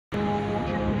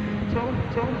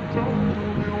I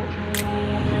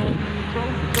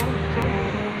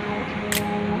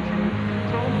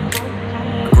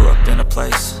grew up in a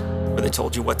place where they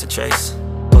told you what to chase,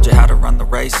 told you how to run the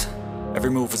race. Every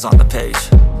move was on the page,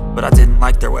 but I didn't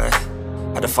like their way.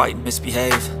 Had to fight and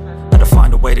misbehave, had to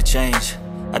find a way to change,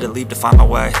 had to leave to find my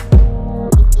way.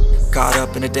 Caught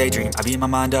up in a daydream, I beat my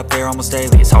mind up there almost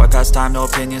daily. It's how I pass time, no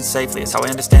opinions safely. It's how I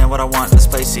understand what I want in this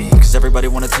place, see. Cause everybody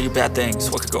wanna tell you bad things,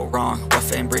 what could go wrong, what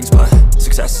fame brings. But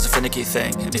success is a finicky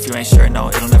thing, and if you ain't sure, no,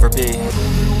 it'll never be.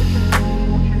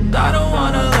 I don't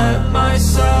wanna let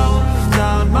myself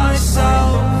down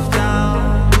myself.